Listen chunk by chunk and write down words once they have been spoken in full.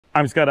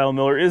I'm Scott Allen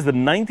Miller. It is the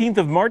 19th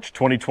of March,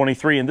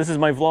 2023, and this is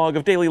my vlog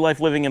of daily life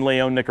living in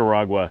Leon,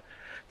 Nicaragua.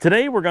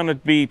 Today we're going to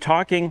be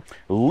talking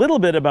a little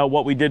bit about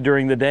what we did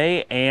during the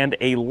day and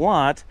a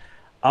lot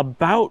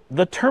about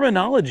the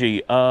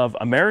terminology of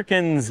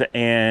Americans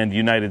and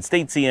United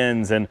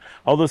Statesians and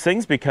all those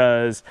things,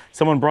 because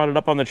someone brought it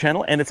up on the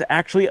channel and it's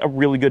actually a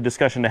really good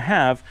discussion to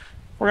have.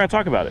 We're going to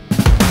talk about it.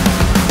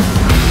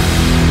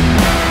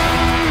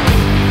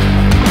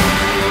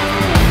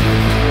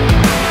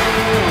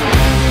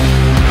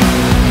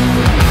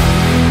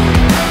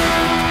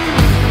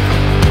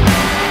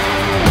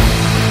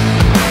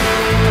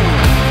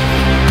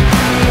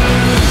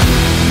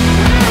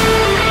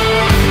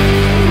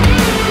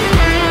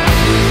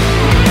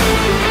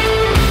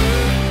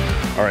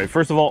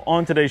 First of all,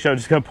 on today's show,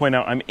 just going to point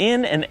out I'm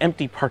in an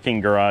empty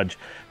parking garage.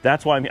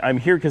 That's why I'm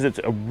here, because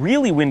it's a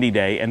really windy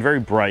day and very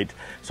bright.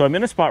 So I'm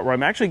in a spot where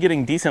I'm actually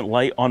getting decent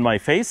light on my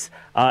face,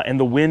 and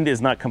the wind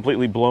is not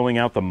completely blowing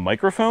out the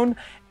microphone.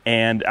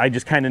 And I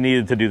just kind of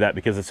needed to do that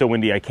because it's so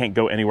windy I can't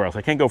go anywhere else.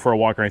 I can't go for a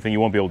walk or anything. You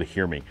won't be able to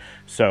hear me.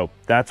 So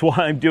that's why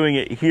I'm doing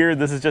it here.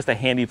 This is just a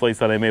handy place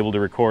that I'm able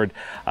to record.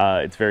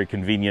 It's very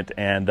convenient.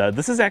 And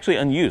this is actually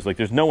unused. Like,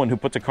 there's no one who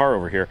puts a car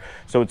over here.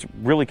 So it's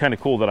really kind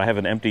of cool that I have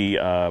an empty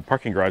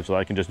parking garage that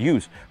I can just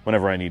use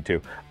whenever I need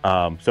to.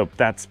 So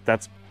that's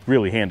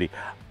really handy.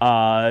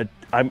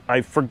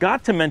 I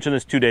forgot to mention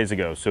this 2 days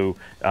ago. So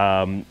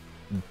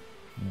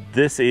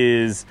this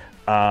is...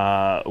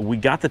 we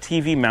got the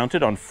TV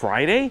mounted on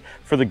Friday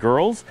for the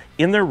girls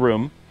in their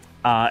room,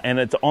 and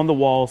it's on the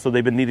wall, so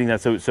they've been needing that.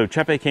 So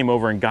Chepe came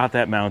over and got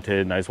that mounted,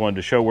 and I just wanted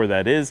to show where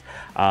that is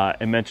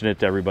and mention it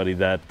to everybody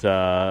that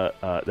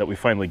that we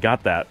finally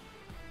got that.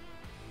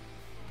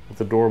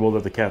 It's adorable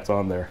that the cat's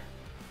on there.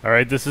 All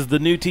right, this is the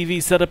new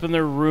TV set up in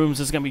their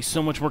rooms. It's going to be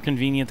so much more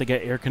convenient. They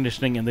get air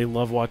conditioning, and they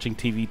love watching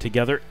TV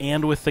together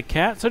and with the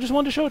cat, so I just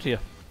wanted to show it to you.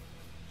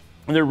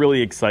 And they're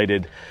really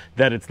excited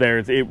that it's there.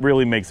 It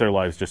really makes their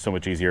lives just so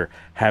much easier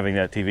having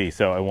that TV.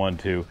 So I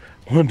wanted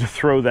to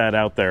throw that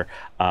out there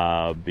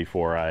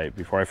before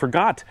I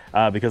forgot,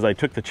 because I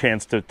took the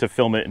chance to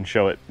film it and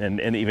show it,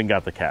 and even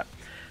got the cat.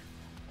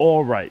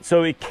 All right,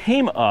 so it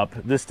came up,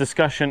 this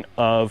discussion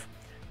of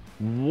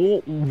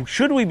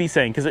should we be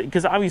saying,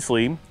 because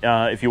obviously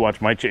if you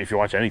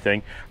watch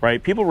anything,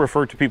 right, people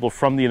refer to people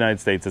from the United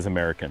States as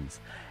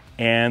Americans.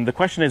 And the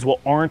question is, well,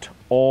 aren't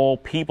all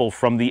people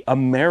from the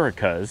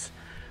Americas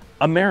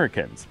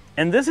Americans?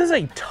 And this is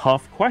a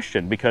tough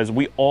question because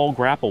we all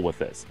grapple with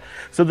this.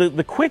 So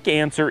the quick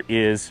answer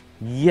is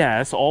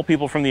yes, all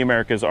people from the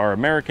Americas are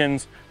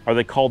Americans. Are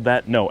they called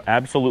that? No,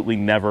 absolutely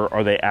never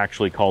are they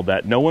actually called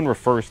that. No one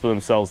refers to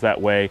themselves that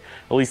way,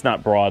 at least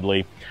not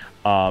broadly.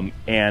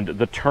 And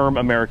the term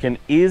American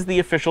is the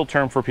official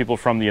term for people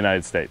from the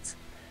United States.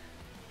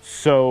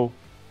 So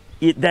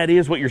that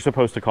is what you're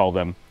supposed to call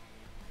them.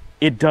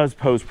 It does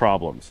pose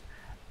problems.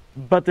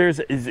 But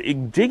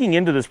digging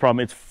into this problem,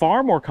 it's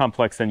far more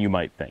complex than you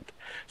might think.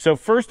 So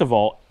first of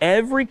all,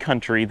 every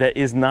country that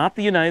is not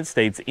the United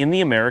States in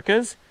the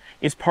Americas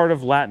is part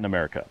of Latin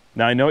America.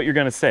 Now, I know what you're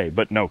going to say,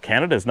 but no,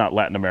 Canada is not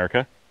Latin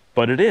America,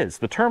 but it is.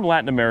 The term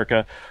Latin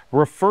America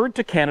referred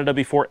to Canada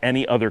before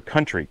any other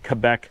country.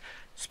 Quebec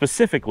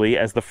specifically,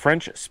 as the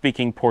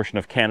French-speaking portion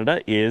of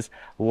Canada is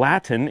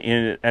Latin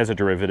as a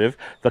derivative.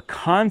 The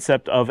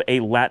concept of a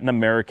Latin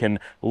American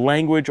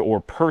language or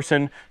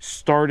person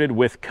started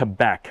with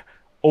Quebec.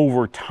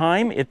 Over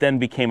time, it then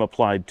became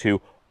applied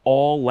to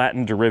all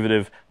Latin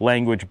derivative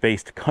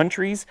language-based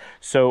countries.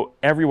 So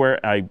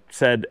everywhere, I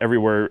said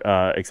everywhere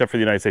except for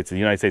the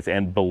United States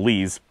and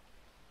Belize,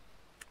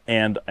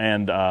 and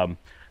I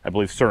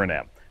believe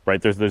Suriname,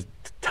 right? There's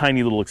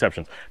tiny little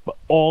exceptions, but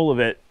all of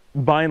it,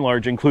 by and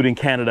large, including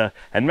Canada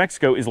and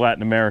Mexico, is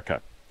Latin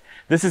America.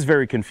 This is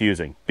very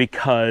confusing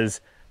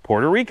because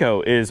Puerto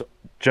Rico is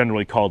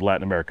generally called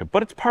Latin America,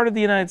 but it's part of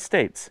the United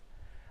States.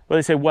 Well,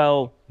 they say,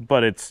 well,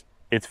 but it's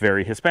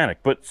very Hispanic,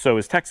 but so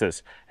is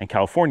Texas and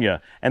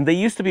California, and they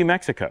used to be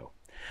Mexico.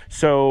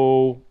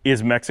 So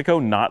is Mexico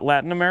not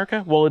Latin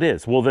America? Well, it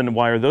is. Well, then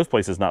why are those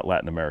places not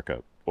Latin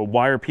America?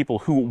 Why are people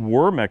who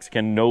were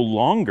Mexican no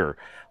longer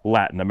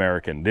Latin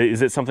American?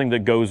 Is it something that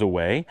goes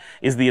away?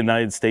 Is the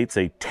United States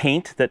a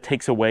taint that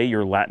takes away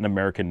your Latin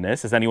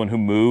Americanness? Is anyone who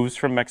moves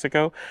from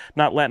Mexico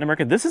not Latin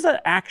American? This is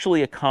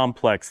actually a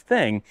complex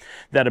thing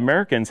that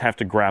Americans have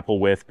to grapple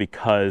with,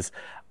 because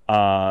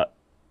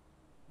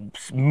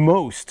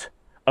most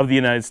of the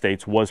United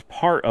States was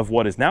part of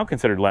what is now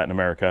considered Latin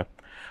America,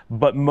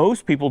 but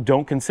most people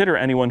don't consider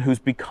anyone who's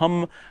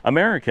become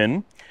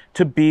American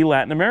to be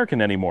Latin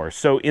American anymore.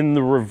 So in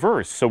the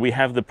reverse, so we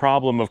have the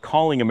problem of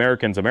calling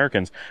Americans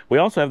Americans. We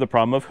also have the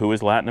problem of who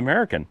is Latin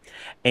American.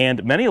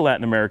 And many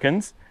Latin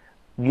Americans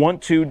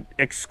want to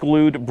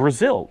exclude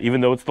Brazil, even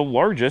though it's the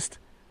largest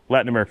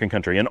Latin American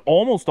country. And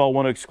almost all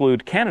want to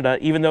exclude Canada,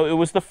 even though it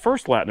was the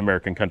first Latin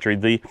American country,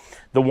 the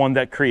one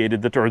that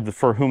created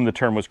for whom the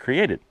term was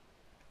created.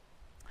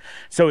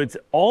 So it's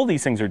all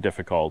these things are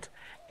difficult.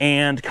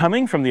 And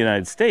coming from the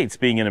United States,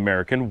 being an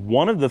American,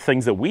 one of the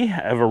things that we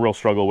have a real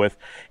struggle with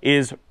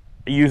is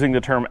using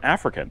the term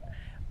African.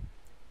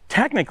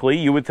 Technically,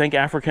 you would think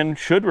African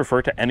should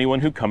refer to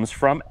anyone who comes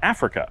from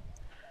Africa.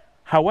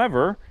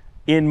 However,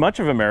 in much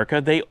of America,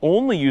 they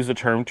only use the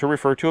term to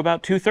refer to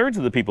about 2/3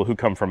 of the people who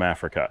come from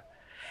Africa.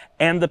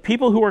 And the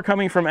people who are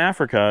coming from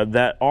Africa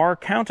that are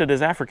counted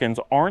as Africans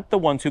aren't the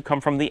ones who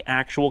come from the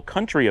actual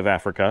country of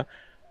Africa,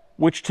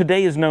 which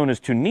today is known as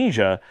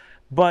Tunisia,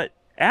 but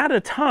at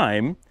a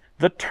time,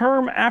 the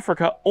term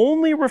Africa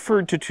only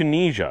referred to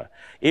Tunisia.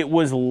 It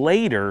was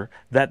later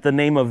that the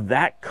name of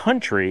that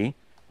country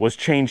was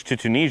changed to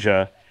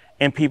Tunisia,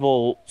 and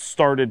people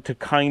started to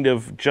kind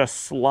of just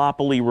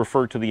sloppily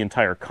refer to the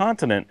entire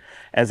continent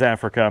as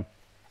Africa,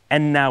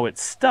 and now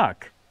it's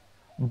stuck.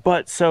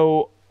 But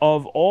so,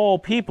 of all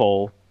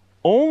people,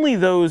 only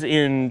those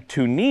in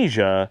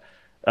Tunisia,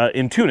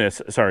 in Tunis,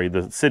 sorry,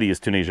 the city is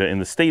Tunisia, in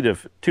the state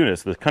of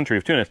Tunis, the country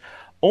of Tunis,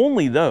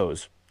 only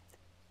those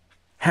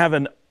have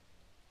an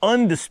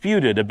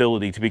undisputed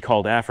ability to be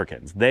called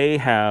Africans. They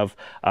have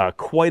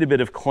quite a bit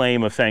of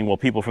claim of saying, well,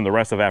 people from the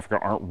rest of Africa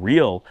aren't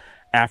real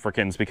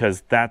Africans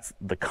because that's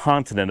the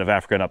continent of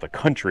Africa, not the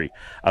country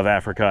of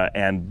Africa,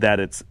 and that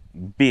it's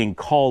being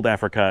called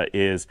Africa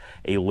is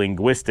a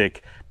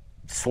linguistic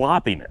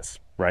sloppiness,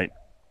 right?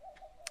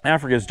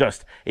 Africa is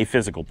just a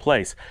physical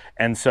place.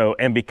 And so,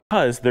 and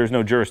because there's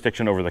no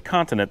jurisdiction over the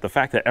continent, the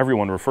fact that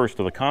everyone refers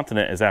to the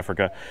continent as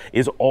Africa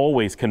is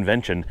always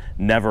convention,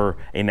 never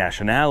a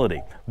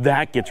nationality.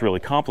 That gets really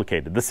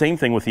complicated. The same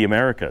thing with the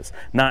Americas.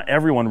 Not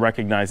everyone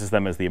recognizes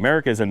them as the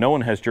Americas, and no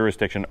one has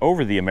jurisdiction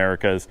over the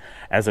Americas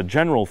as a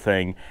general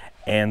thing.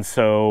 And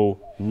so,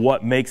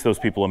 what makes those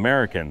people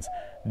Americans?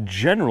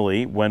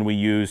 Generally, when we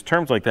use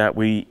terms like that,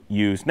 we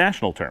use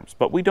national terms,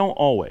 but we don't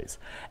always.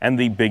 And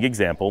the big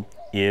example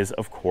is,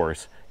 of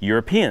course,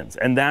 Europeans.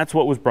 And that's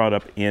what was brought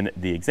up in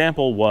the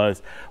example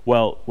was,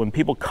 well, when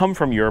people come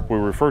from Europe, we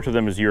refer to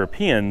them as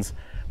Europeans,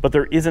 but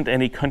there isn't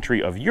any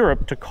country of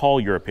Europe to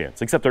call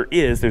Europeans, except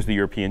there's the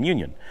European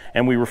Union.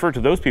 And we refer to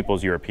those people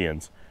as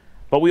Europeans,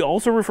 but we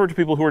also refer to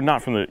people who are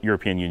not from the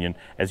European Union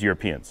as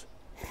Europeans.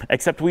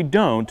 Except we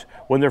don't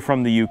when they're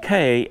from the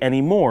UK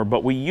anymore,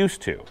 but we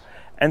used to.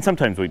 And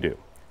sometimes we do.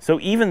 So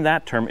even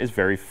that term is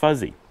very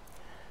fuzzy.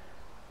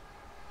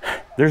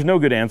 There's no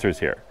good answers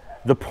here.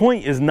 The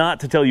point is not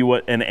to tell you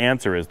what an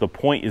answer is. The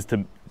point is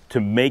to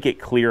make it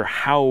clear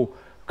how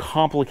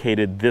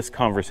complicated this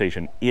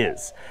conversation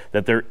is.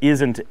 That there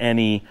isn't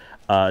any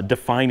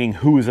defining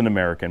who's an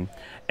American,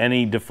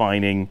 any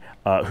defining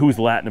who's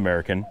Latin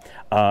American.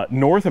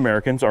 North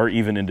Americans are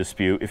even in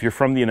dispute. If you're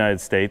from the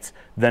United States,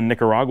 then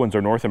Nicaraguans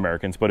are North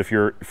Americans. But if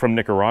you're from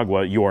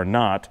Nicaragua, you are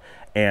not.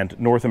 And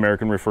North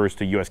American refers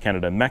to US,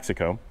 Canada, and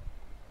Mexico,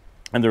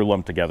 and they're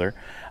lumped together.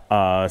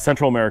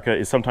 Central America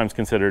is sometimes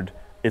considered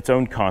its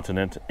own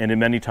continent, and in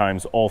many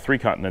times all three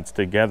continents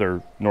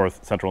together,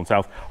 North, Central, and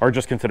South, are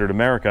just considered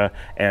America,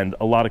 and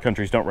a lot of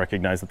countries don't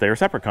recognize that they are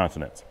separate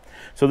continents.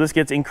 So this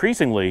gets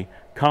increasingly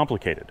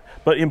complicated.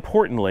 But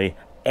importantly,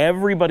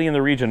 everybody in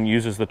the region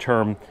uses the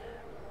term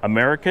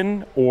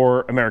American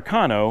or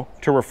Americano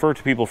to refer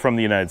to people from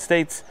the United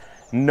States.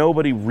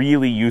 Nobody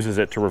really uses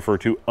it to refer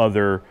to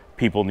other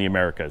people in the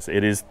Americas.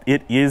 It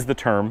is the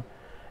term,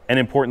 and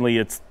importantly,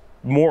 it's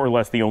more or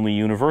less the only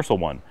universal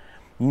one.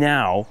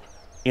 Now,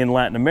 in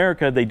Latin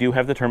America, they do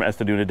have the term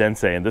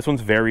estadounidense, and this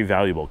one's very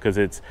valuable because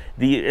it's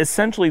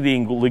essentially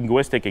the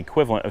linguistic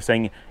equivalent of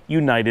saying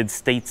United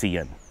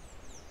Statesian.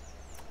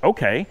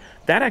 Okay,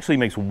 that actually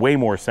makes way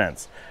more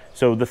sense.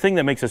 So the thing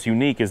that makes us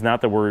unique is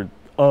not that we're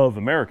of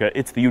America,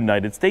 it's the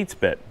United States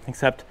bit,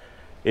 except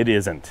it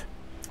isn't.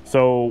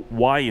 So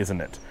why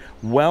isn't it?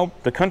 Well,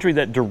 the country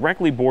that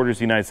directly borders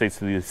the United States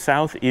to the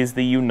south is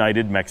the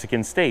United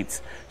Mexican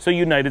States. So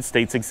United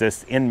States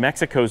exists in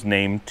Mexico's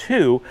name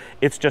too.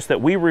 It's just that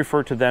we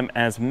refer to them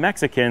as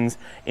Mexicans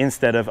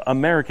instead of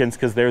Americans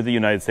because they're the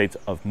United States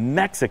of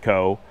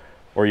Mexico,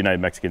 or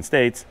United Mexican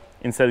States,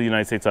 instead of the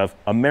United States of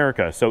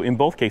America. So in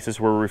both cases,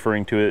 we're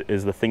referring to it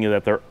as the thing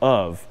that they're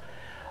of.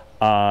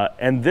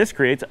 And this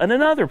creates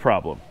another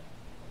problem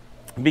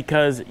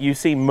because you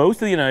see most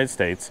of the United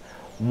States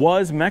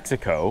was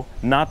Mexico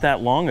not that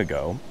long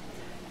ago,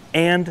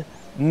 and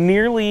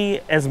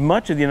nearly as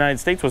much of the United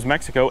States was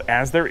Mexico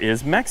as there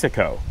is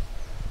Mexico.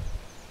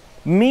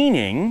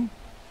 Meaning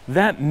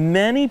that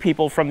many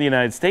people from the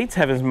United States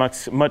have as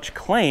much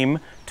claim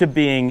to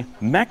being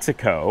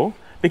Mexico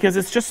because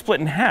it's just split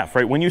in half,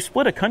 right? When you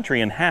split a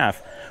country in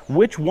half,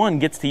 which one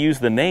gets to use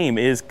the name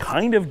is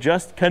kind of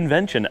just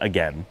convention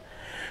again.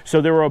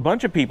 So there were a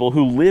bunch of people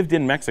who lived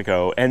in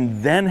Mexico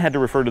and then had to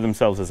refer to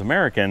themselves as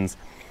Americans.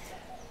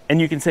 And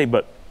you can say,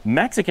 but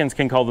Mexicans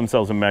can call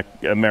themselves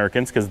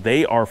Americans because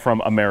they are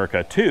from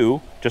America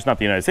too, just not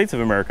the United States of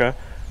America,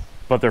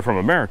 but they're from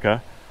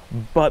America.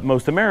 But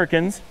most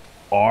Americans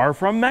are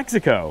from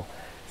Mexico.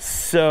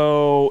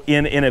 So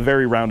in a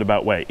very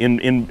roundabout way,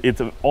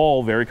 it's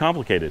all very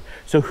complicated.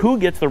 So who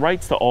gets the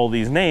rights to all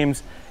these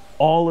names?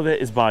 All of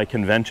it is by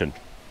convention.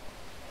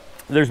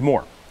 There's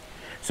more.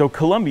 So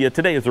Colombia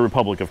today is the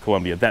Republic of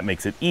Colombia. That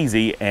makes it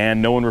easy,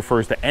 and no one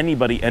refers to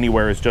anybody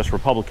anywhere as just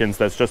Republicans.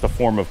 That's just a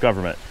form of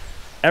government.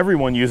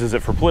 Everyone uses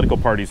it for political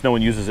parties. No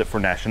one uses it for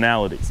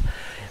nationalities.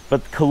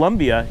 But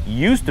Colombia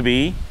used to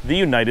be the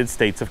United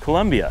States of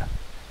Colombia.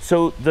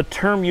 So the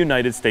term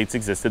United States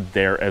existed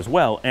there as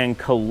well, and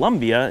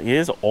Colombia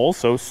is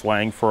also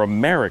slang for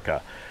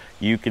America.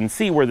 You can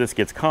see where this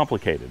gets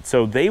complicated.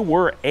 So they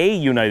were a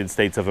United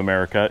States of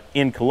America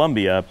in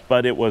Colombia,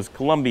 but it was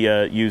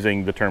Colombia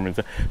using the term.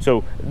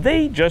 So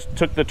they just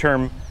took the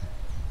term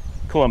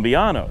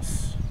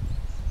Colombianos.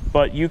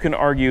 But you can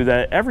argue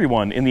that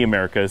everyone in the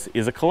Americas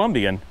is a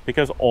Colombian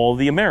because all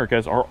the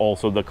Americas are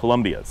also the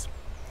Colombias.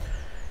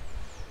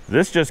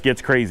 This just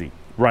gets crazy,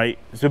 right?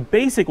 So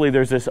basically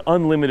there's this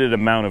unlimited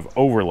amount of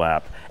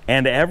overlap,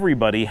 and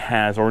everybody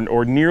has,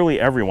 or nearly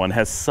everyone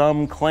has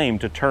some claim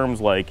to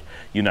terms like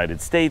United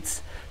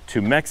States,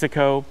 to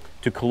Mexico,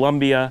 to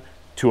Colombia,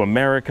 to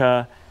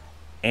America,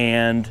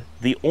 and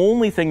the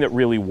only thing that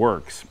really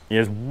works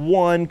is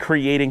one,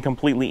 creating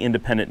completely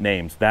independent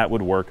names. That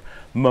would work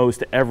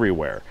most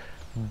everywhere.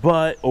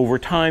 But over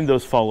time,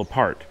 those fall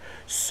apart.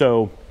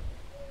 So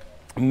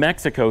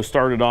Mexico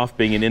started off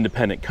being an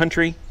independent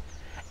country,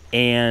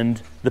 and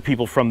the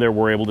people from there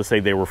were able to say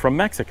they were from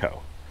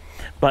Mexico.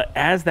 But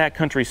as that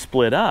country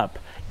split up,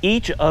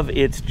 each of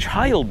its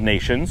child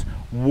nations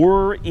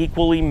were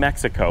equally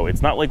Mexico.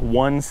 It's not like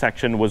one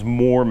section was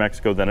more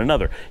Mexico than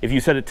another. If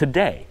you said it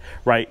today,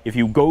 right, if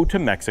you go to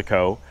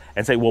Mexico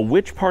and say, well,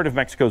 which part of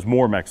Mexico is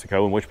more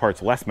Mexico and which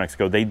part's less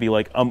Mexico, they'd be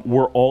like,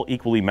 we're all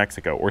equally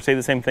Mexico. Or say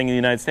the same thing in the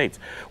United States.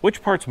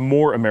 Which part's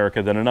more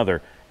America than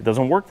another? It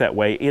doesn't work that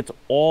way. It's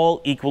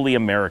all equally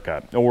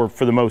America, or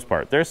for the most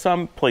part. There's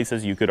some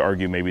places you could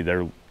argue maybe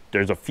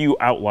there's a few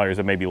outliers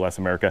that may be less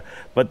America,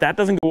 but that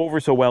doesn't go over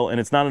so well, and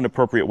it's not an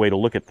appropriate way to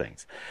look at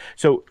things.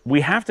 So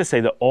we have to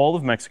say that all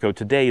of Mexico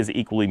today is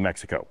equally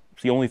Mexico.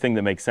 It's the only thing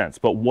that makes sense.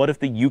 But what if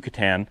the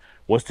Yucatan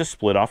was to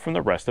split off from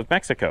the rest of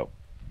Mexico?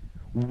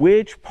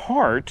 Which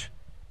part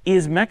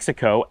is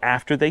Mexico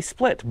after they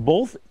split?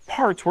 Both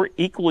parts were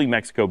equally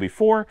Mexico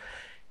before,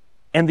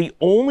 and the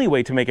only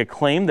way to make a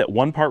claim that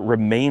one part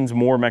remains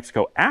more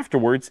Mexico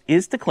afterwards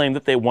is to claim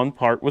that one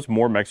part was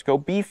more Mexico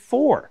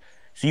before.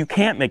 So you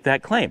can't make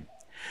that claim.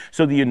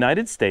 So the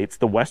United States,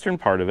 the western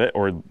part of it,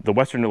 or the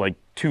western like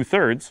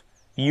 2/3,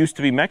 used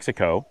to be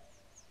Mexico.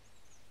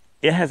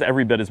 It has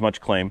every bit as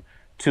much claim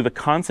to the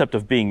concept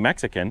of being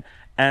Mexican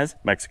as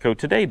Mexico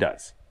today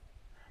does.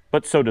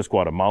 But so does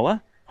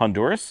Guatemala,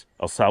 Honduras,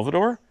 El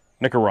Salvador,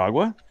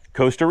 Nicaragua,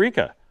 Costa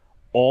Rica.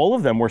 All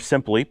of them were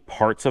simply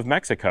parts of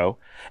Mexico,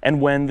 and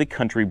when the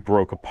country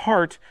broke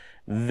apart,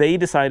 they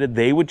decided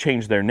they would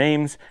change their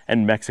names,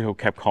 and Mexico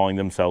kept calling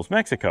themselves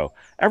Mexico.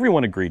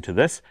 Everyone agreed to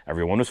this.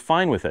 Everyone was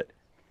fine with it.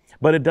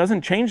 But it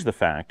doesn't change the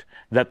fact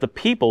that the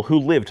people who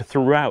lived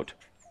throughout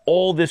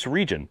all this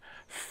region,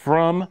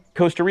 from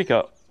Costa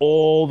Rica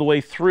all the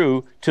way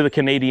through to the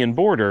Canadian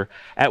border,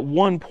 at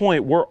one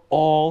point were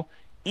all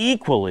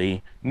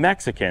equally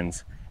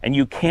Mexicans, and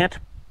you can't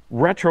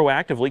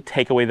retroactively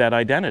take away that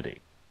identity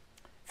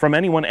from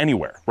anyone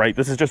anywhere, right?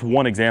 This is just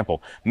one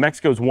example.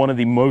 Mexico is one of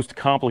the most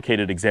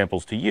complicated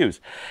examples to use.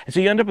 And so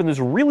you end up in this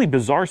really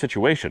bizarre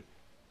situation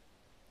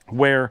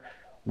where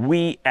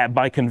we,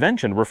 by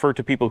convention, refer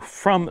to people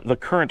from the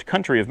current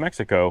country of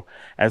Mexico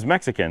as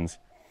Mexicans,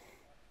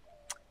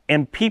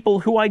 and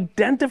people who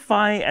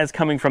identify as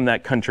coming from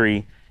that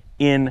country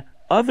in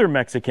other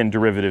Mexican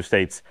derivative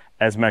states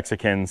as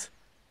Mexicans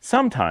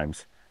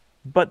sometimes,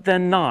 but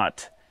then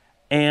not.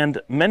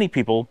 And many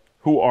people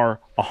who are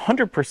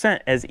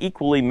 100% as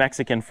equally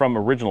Mexican from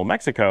original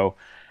Mexico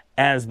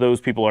as those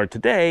people are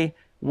today,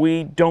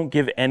 we don't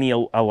give any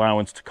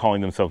allowance to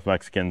calling themselves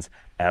Mexicans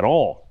at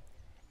all.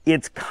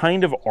 It's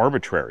kind of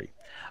arbitrary.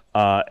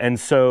 And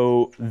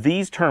so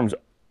these terms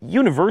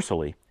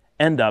universally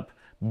end up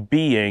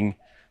being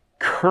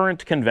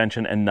current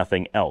convention and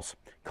nothing else.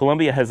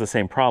 Colombia has the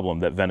same problem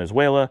that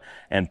Venezuela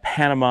and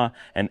Panama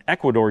and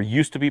Ecuador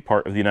used to be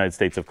part of the United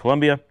States of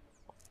Colombia.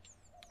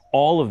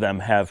 All of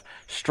them have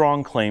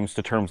strong claims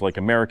to terms like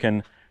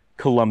American,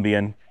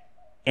 Colombian,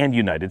 and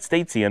United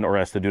Statesian or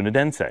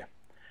estadounidense.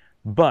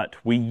 But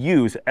we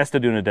use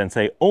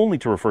estadounidense only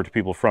to refer to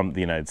people from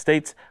the United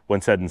States. When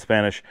said in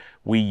Spanish,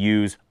 we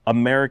use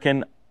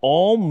American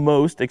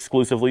almost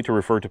exclusively to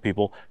refer to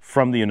people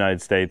from the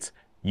United States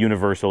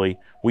universally.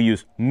 We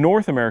use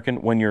North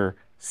American when you're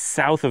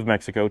south of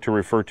Mexico to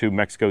refer to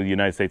Mexico, the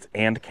United States,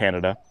 and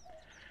Canada.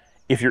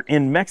 If you're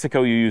in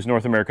Mexico, you use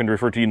North American to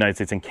refer to the United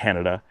States and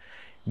Canada.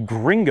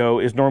 Gringo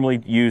is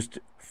normally used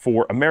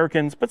for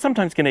Americans, but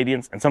sometimes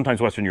Canadians and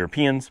sometimes Western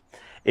Europeans.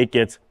 It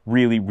gets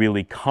really,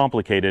 really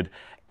complicated,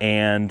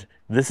 and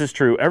this is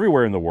true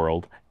everywhere in the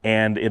world,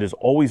 and it is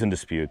always in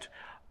dispute.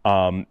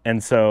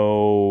 And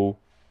so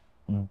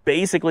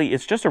basically,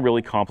 it's just a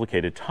really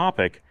complicated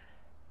topic,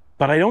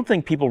 but I don't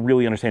think people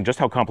really understand just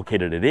how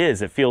complicated it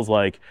is. It feels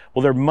like,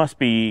 well, there must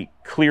be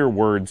clear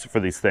words for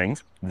these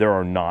things. There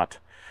are not.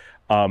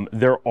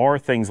 There are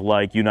things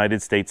like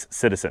United States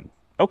citizen.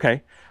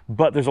 Okay,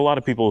 but there's a lot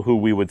of people who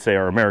we would say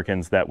are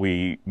Americans that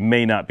we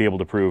may not be able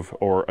to prove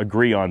or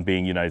agree on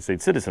being United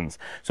States citizens.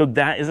 So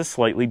that is a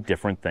slightly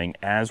different thing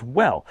as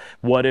well.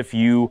 What if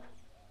you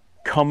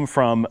come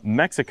from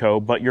Mexico,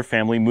 but your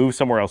family moves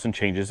somewhere else and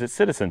changes its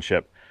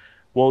citizenship?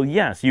 Well,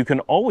 yes, you can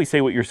always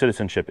say what your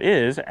citizenship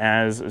is,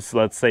 as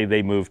let's say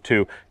they move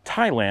to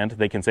Thailand,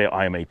 they can say,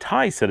 I am a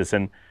Thai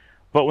citizen.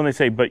 But when they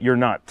say, but you're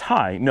not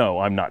Thai, no,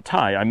 I'm not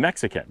Thai, I'm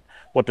Mexican.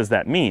 What does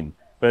that mean?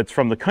 But it's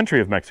from the country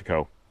of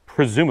Mexico,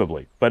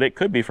 presumably. But it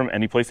could be from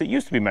any place that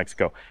used to be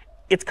Mexico.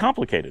 It's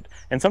complicated.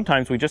 And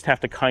sometimes we just have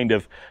to kind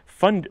of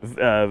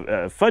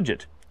fudge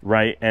it,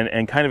 right?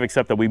 And kind of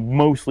accept that we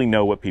mostly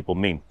know what people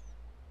mean.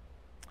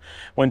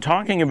 When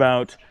talking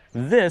about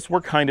this,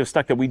 we're kind of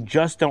stuck that we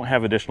just don't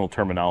have additional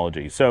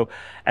terminology. So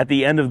at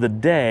the end of the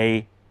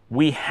day,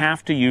 we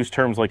have to use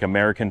terms like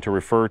American to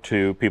refer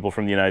to people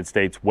from the United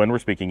States when we're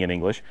speaking in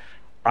English.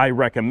 I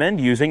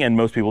recommend using, and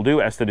most people do,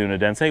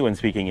 estadounidense when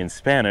speaking in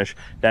Spanish.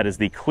 That is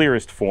the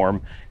clearest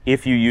form.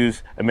 If you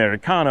use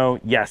Americano,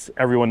 yes,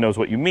 everyone knows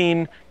what you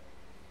mean,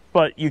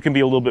 but you can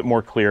be a little bit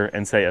more clear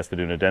and say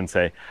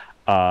estadounidense.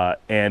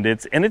 And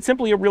it's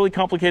simply a really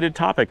complicated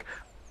topic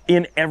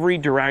in every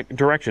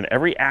direction,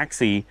 every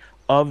axis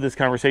of this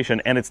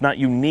conversation, and it's not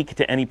unique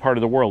to any part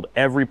of the world.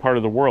 Every part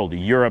of the world,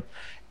 Europe,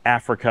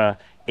 Africa,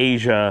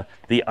 Asia,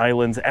 the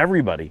islands,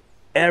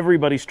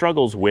 everybody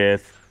struggles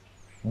with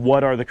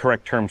what are the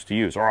correct terms to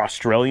use. Are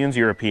Australians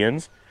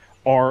Europeans?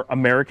 Are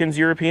Americans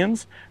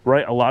Europeans?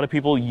 Right? A lot of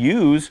people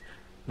use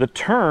the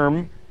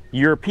term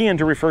European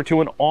to refer to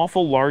an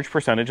awful large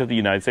percentage of the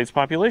United States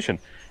population,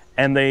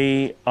 and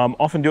they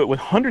often do it with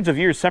hundreds of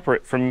years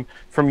separate from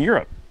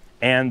Europe.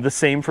 And the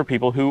same for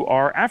people who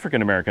are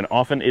African American.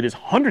 Often it is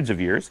hundreds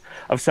of years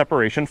of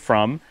separation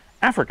from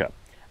Africa.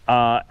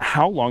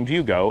 How long do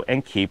you go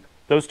and keep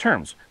those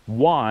terms?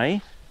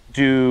 Why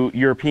do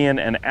European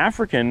and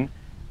African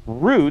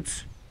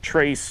roots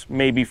trace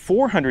maybe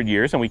 400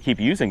 years and we keep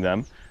using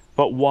them,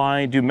 but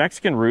why do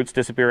Mexican roots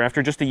disappear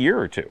after just a year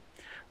or two?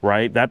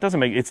 Right? That doesn't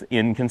make, it's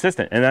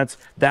inconsistent. And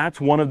that's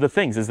one of the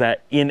things, is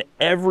that in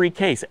every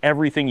case,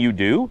 everything you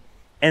do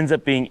ends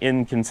up being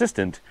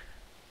inconsistent.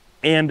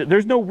 And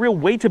there's no real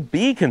way to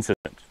be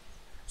consistent.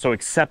 So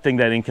accepting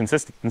that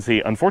inconsistency,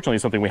 unfortunately,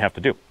 is something we have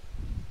to do.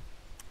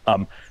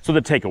 So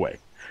the takeaway.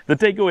 The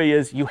takeaway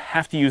is you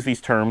have to use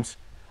these terms.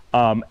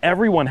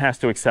 Everyone has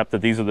to accept that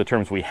these are the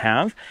terms we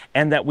have,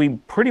 and that we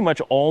pretty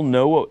much all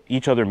know what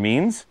each other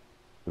means.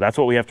 That's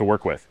what we have to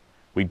work with.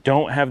 We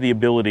don't have the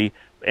ability,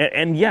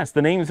 and yes,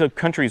 the names of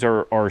countries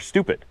are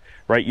stupid.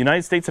 Right?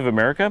 United States of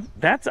America,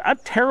 that's a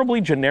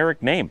terribly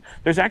generic name.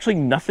 There's actually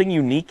nothing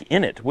unique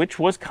in it, which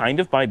was kind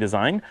of by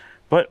design,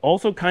 but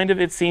also kind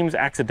of, it seems,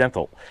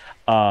 accidental.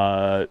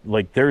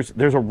 Like there's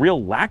a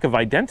real lack of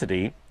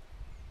identity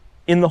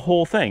in the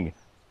whole thing.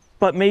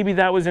 But maybe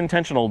that was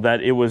intentional,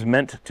 that it was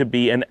meant to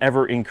be an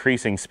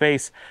ever-increasing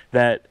space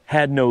that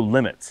had no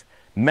limits.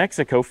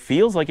 Mexico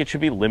feels like it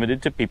should be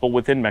limited to people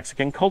within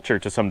Mexican culture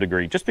to some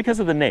degree, just because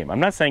of the name. I'm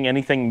not saying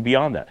anything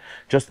beyond that.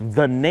 Just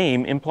the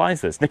name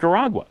implies this.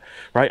 Nicaragua,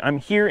 right? I'm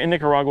here in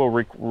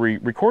Nicaragua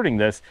recording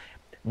this.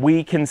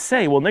 We can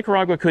say, well,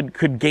 Nicaragua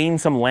could gain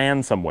some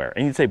land somewhere.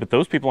 And you'd say, but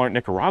those people aren't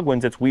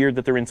Nicaraguans. It's weird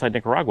that they're inside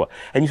Nicaragua.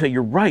 And you say,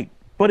 you're right,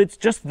 but it's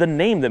just the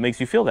name that makes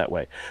you feel that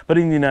way. But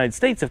in the United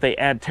States, if they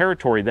add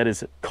territory that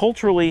is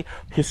culturally,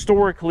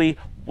 historically,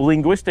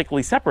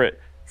 linguistically separate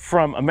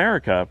from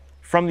America,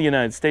 from the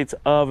United States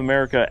of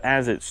America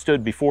as it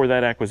stood before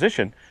that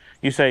acquisition,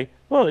 you say,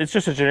 well, it's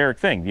just a generic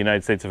thing. The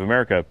United States of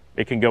America,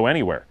 it can go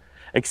anywhere.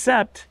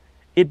 Except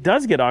it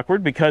does get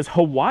awkward because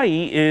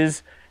Hawaii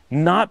is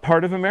not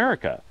part of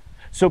America.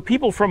 So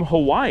people from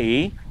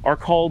Hawaii are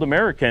called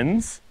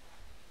Americans,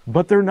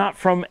 but they're not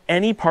from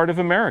any part of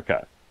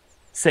America.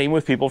 Same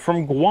with people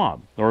from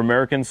Guam or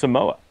American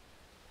Samoa,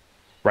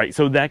 right?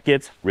 So that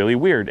gets really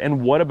weird.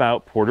 And what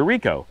about Puerto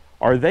Rico?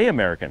 Are they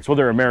Americans? Well,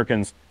 they're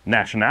Americans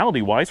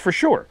nationality-wise, for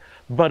sure.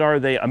 But are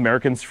they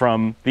Americans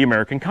from the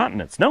American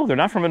continents? No, they're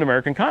not from an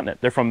American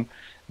continent. They're from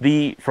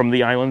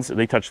the islands.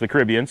 They touch the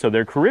Caribbean, so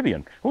they're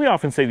Caribbean. We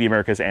often say the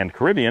Americas and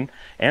Caribbean,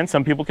 and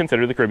some people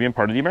consider the Caribbean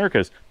part of the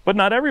Americas, but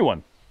not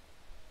everyone.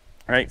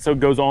 Right? So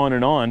it goes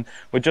on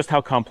with just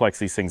how complex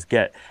these things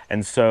get.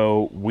 And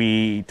so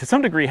we, to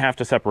some degree, have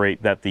to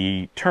separate that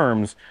the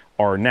terms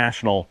are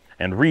national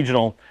and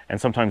regional, and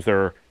sometimes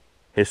they're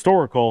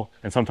historical,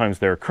 and sometimes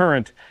they're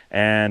current,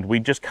 and we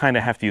just kind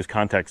of have to use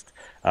context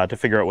to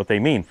figure out what they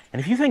mean.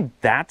 And if you think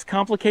that's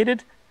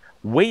complicated,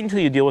 wait until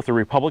you deal with the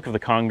Republic of the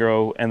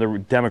Congo and the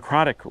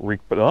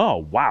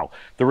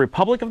the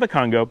Republic of the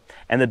Congo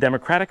and the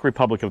Democratic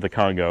Republic of the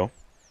Congo.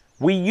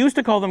 We used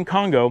to call them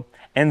Congo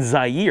and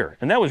Zaire,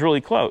 and that was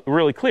really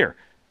clear.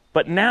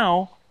 But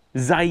now,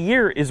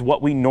 Zaire is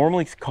what we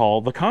normally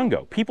call the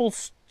Congo. People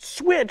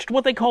switched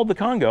what they called the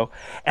Congo,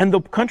 and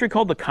the country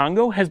called the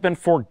Congo has been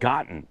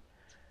forgotten.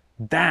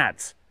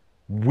 That's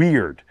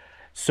weird.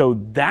 So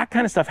that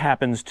kind of stuff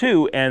happens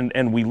too,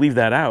 and we leave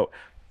that out.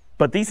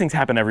 But these things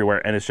happen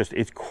everywhere, and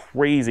it's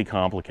crazy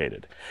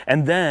complicated.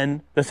 And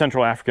then the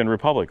Central African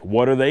Republic,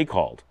 what are they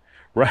called?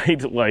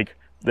 Right? Like,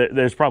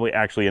 there's probably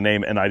actually a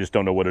name, and I just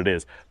don't know what it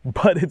is.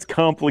 But it's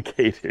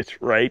complicated,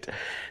 right?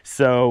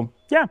 So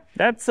yeah,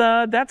 that's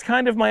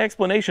kind of my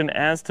explanation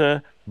as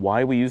to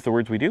why we use the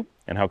words we do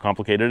and how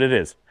complicated it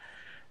is.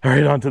 All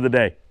right, on to the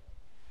day.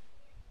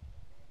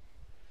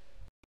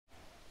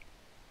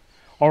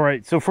 All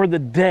right, so for the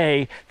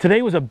day,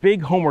 today was a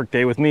big homework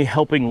day with me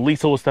helping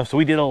Lisa with stuff. So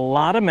we did a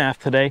lot of math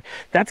today.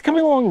 That's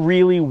coming along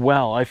really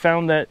well. I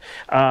found that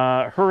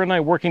her and I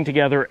working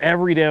together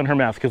every day on her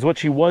math, because what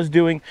she was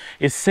doing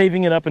is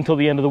saving it up until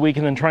the end of the week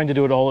and then trying to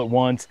do it all at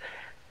once.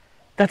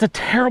 That's a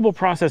terrible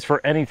process for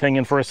anything,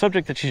 and for a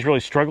subject that she's really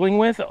struggling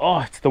with,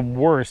 oh, it's the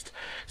worst.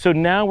 So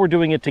now we're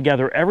doing it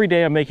together. Every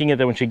day I'm making it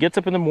that when she gets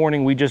up in the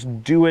morning, we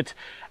just do it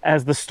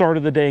as the start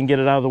of the day and get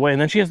it out of the way, and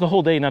then she has the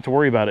whole day not to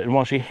worry about it. And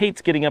while she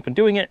hates getting up and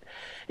doing it,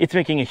 it's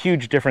making a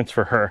huge difference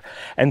for her.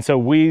 And so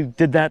we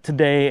did that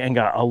today and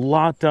got a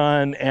lot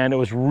done, and it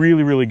was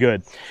really, really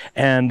good.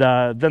 And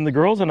then the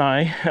girls and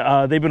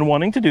I, they've been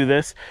wanting to do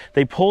this.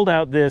 They pulled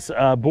out this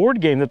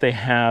board game that they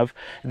have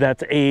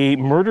that's a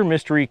murder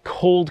mystery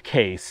cold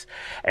case.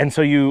 And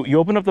so you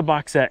open up the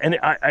box set, and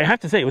I have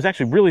to say, it was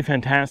actually really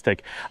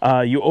fantastic.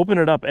 You open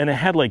it up, and it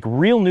had like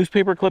real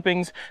newspaper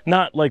clippings,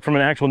 not like from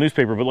an actual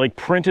newspaper, but like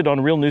printed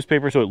on real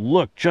newspaper, so it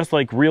looked just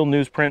like real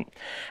newsprint.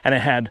 And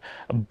it had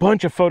a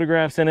bunch of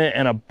photographs in it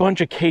and a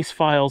bunch of case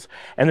files,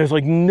 and there's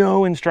like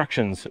no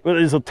instructions. Well,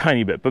 there's a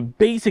tiny bit, but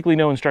basically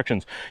no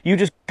instructions. You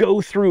just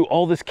go through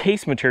all this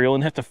case material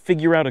and have to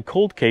figure out a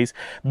cold case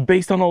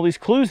based on all these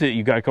clues that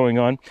you got going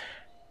on.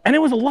 And it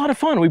was a lot of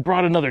fun. We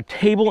brought another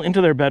table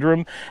into their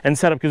bedroom and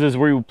set up, because this is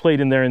where we played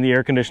in there in the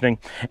air conditioning,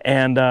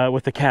 and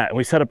with the cat. And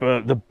we set up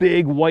the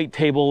big white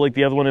table like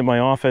the other one in my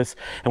office,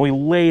 and we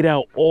laid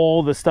out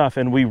all the stuff,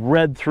 and we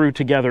read through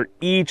together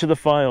each of the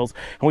files,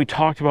 and we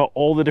talked about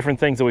all the different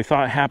things that we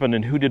thought happened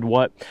and who did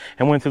what,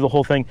 and went through the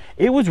whole thing.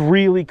 It was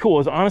really cool. It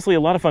was honestly a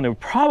lot of fun. It was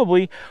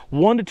probably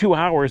 1 to 2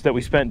 hours that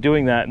we spent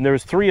doing that, and there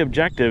was 3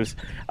 objectives.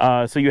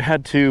 So you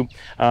had to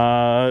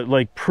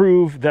like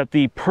prove that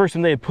the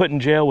person they had put in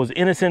jail was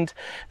innocent.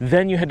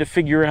 Then you had to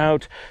figure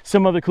out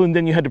some other clue, and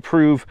then you had to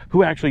prove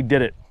who actually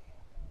did it.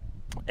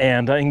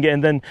 And then you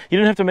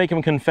didn't have to make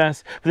them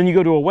confess, but then you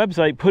go to a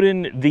website, put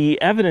in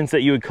the evidence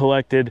that you had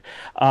collected,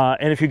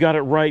 and if you got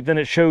it right, then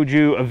it showed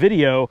you a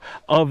video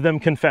of them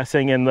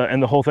confessing and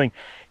the whole thing.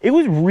 It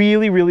was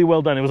really, really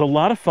well done. It was a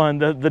lot of fun.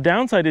 The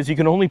downside is you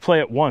can only play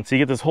it once. So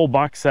you get this whole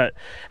box set,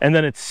 and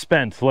then it's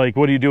spent. Like,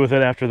 what do you do with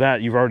it after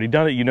that? You've already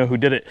done it. You know who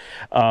did it.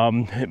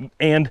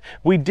 And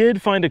we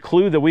did find a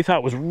clue that we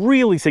thought was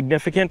really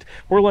significant.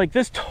 We're like,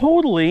 this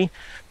totally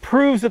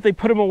proves that they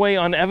put him away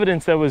on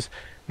evidence that was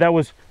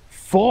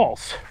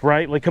false,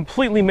 right? Like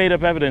completely made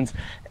up evidence,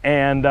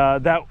 and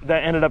that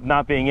ended up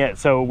not being it.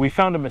 So we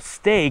found a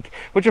mistake,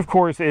 which of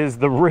course is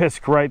the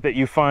risk, right? That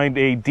you find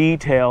a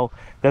detail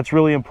that's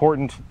really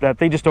important that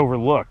they just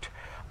overlooked.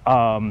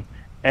 And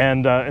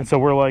so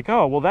we're like,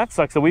 oh, well, that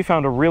sucks that we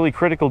found a really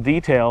critical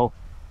detail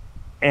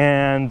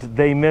and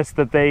they missed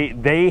that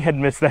they had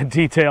missed that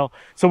detail.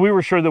 So we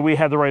were sure that we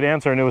had the right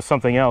answer and it was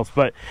something else,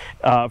 but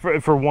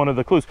for one of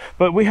the clues.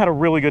 But we had a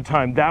really good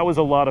time. That was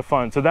a lot of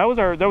fun. So that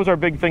was our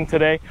big thing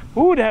today.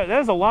 Ooh, that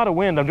is a lot of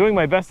wind. I'm doing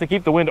my best to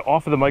keep the wind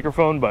off of the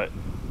microphone, but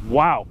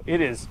wow,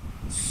 it is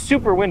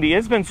super windy.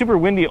 It's been super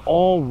windy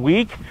all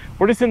week.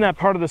 We're just in that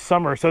part of the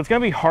summer, so it's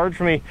gonna be hard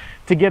for me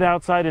to get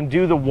outside and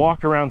do the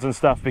walk-arounds and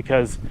stuff,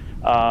 because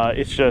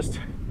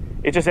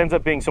it just ends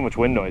up being so much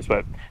wind noise.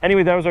 But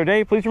anyway, that was our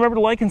day. Please remember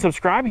to like and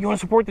subscribe. If you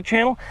want to support the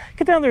channel,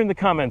 get down there in the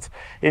comments,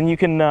 and you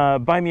can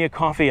buy me a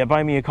coffee at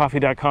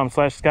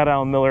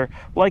buymeacoffee.com/ScottAllenMiller.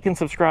 Like and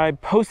subscribe,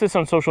 post this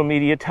on social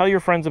media, tell your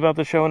friends about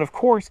the show, and of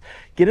course,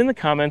 get in the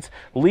comments,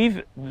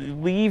 leave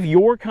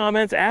your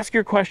comments, ask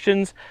your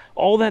questions,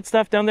 all that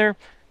stuff down there.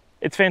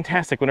 It's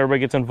fantastic when everybody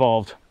gets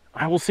involved.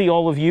 I will see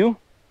all of you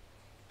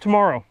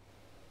tomorrow.